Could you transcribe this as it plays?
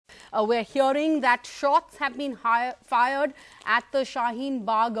We're hearing that shots have been fired at the Shaheen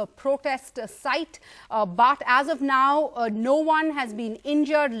Bagh protest site, but as of now, no one has been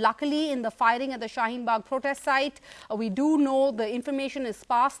injured, luckily, in the firing at the Shaheen Bagh protest site. We do know the information is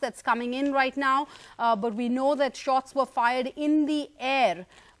sparse that's coming in right now, but we know that shots were fired in the air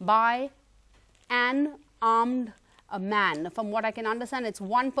by an armed man. From what I can understand, it's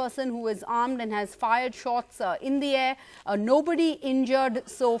one person who is armed and has fired shots in the air. Nobody injured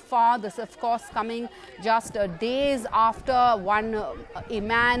so far. This, of course, coming just days after a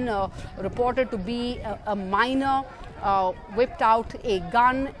man reported to be a minor whipped out a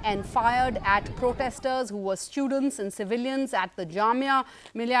gun and fired at protesters who were students and civilians at the Jamia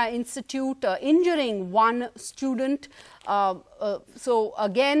Millia Institute, injuring one student. So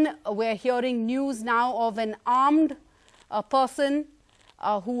again, we're hearing news now of an armed person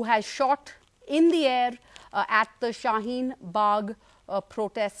who has shot in the air at the Shaheen Bagh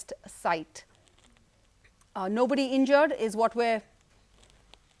protest site. Nobody injured is what we're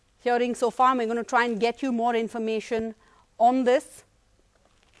hearing so far. We're going to try and get you more information on this.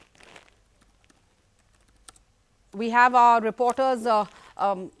 We have our reporters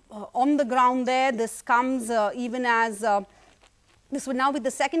on the ground there. This comes even as this would now be the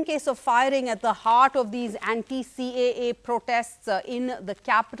second case of firing at the heart of these anti-CAA protests in the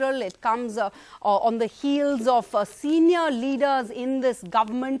capital. It comes on the heels of senior leaders in this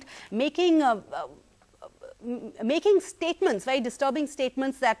government making statements, very disturbing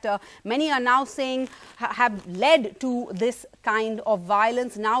statements that many are now saying have led to this kind of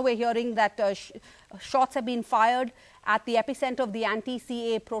violence. Now we're hearing that shots have been fired at the epicenter of the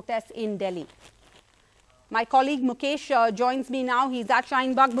anti-CAA protests in Delhi. My colleague Mukesh joins me now. He's at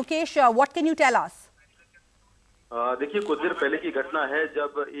Shaheen Bagh. Mukesh, what can you tell us? देखिए, कुछ देर पहले की घटना है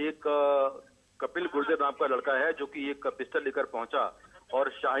जब एक कपिल गुर्जर नाम का लड़का है जो कि एक पिस्टल लेकर पहुंचा और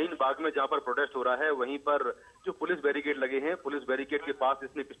शाहीन बाग में जहां पर प्रोटेस्ट हो रहा है वहीं पर जो पुलिस बैरिकेड लगे हैं, पुलिस बैरिकेड के पास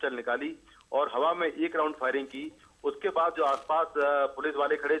इसने पिस्टल निकाली और हवा में एक राउंड फायरिंग की। उसके बाद जो आसपास पुलिस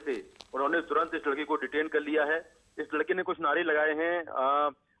वाले खड़े थे उन्होंने तुरंत इस लड़के को डिटेन कर लिया है। इस लड़के ने कुछ नारे लगाए हैं,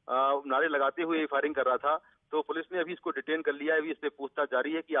 नारे लगाते हुए फायरिंग कर रहा था, तो पुलिस ने अभी इसको डिटेन कर लिया है। अभी इससे पूछताछ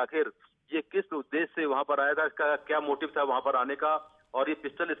जारी है कि आखिर ये किस उद्देश्य से वहां पर आया था, इसका क्या मोटिव था वहां पर आने का और ये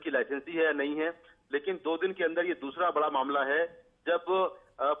पिस्टल इसकी लाइसेंसी है या नहीं है। लेकिन 2 दिन के अंदर ये दूसरा बड़ा मामला है जब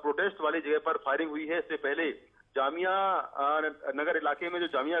प्रोटेस्ट वाली जगह पर फायरिंग हुई है। इससे पहले जामिया नगर इलाके में जो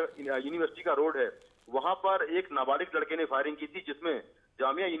जामिया यूनिवर्सिटी का रोड है वहां पर एक नाबालिग लड़के ने फायरिंग की थी जिसमें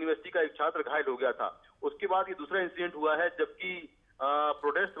जामिया यूनिवर्सिटी का एक छात्र घायल हो गया था। उसके बाद ये दूसरा इंसिडेंट हुआ है जबकि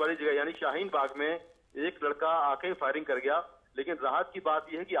प्रोटेस्ट वाली जगह यानी शाहीन बाग में एक लड़का आके फायरिंग कर गया। लेकिन राहत की बात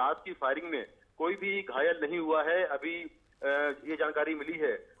यह है कि आज की फायरिंग में कोई भी घायल नहीं हुआ है, अभी ये जानकारी मिली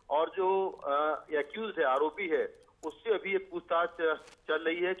है। और जो एक्यूज है, आरोपी है, उससे अभी एक पूछताछ चल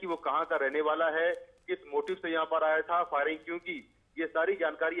रही है कि वो कहाँ का रहने वाला है, किस मोटिव से यहाँ पर आया था, फायरिंग क्यों की, ये सारी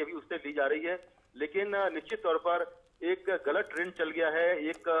जानकारी अभी उससे ली जा रही है। लेकिन निश्चित तौर पर एक गलत ट्रेंड चल गया है,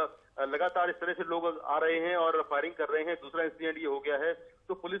 एक लगातार इस तरह से लोग आ रहे हैं और फायरिंग कर रहे हैं। दूसरा इंसिडेंट ये हो गया है,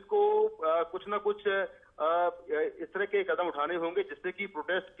 तो पुलिस को कुछ ना कुछ इस तरह के कदम उठाने होंगे जिससे कि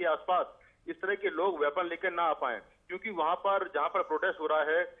प्रोटेस्ट के आसपास इस तरह के लोग वेपन लेकर ना आ पाए, क्योंकि वहां पर जहां पर प्रोटेस्ट हो रहा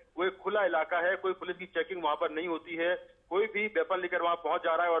है वो एक खुला इलाका है, कोई पुलिस की चेकिंग वहां पर नहीं होती है, कोई भी वेपन लेकर वहां पहुंच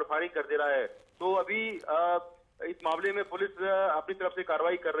जा रहा है और फायरिंग कर दे रहा है। तो अभी इस मामले में पुलिस अपनी तरफ से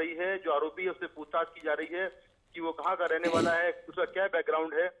कार्रवाई कर रही है। जो आरोपी है उससे पूछताछ की जा रही है कि वो कहाँ का रहने वाला है, उसका क्या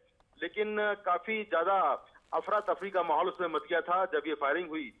बैकग्राउंड है। लेकिन काफी ज्यादा अफरा तफरी का माहौल उसमें मच गया था जब ये फायरिंग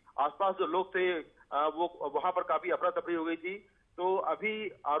हुई। आसपास जो लोग थे वो वहां पर काफी अफरा तफरी हो गई थी। तो अभी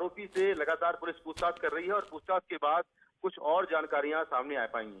आरोपी से लगातार पुलिस पूछताछ कर रही है और पूछताछ के बाद कुछ और जानकारियां सामने आ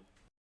पाएंगी।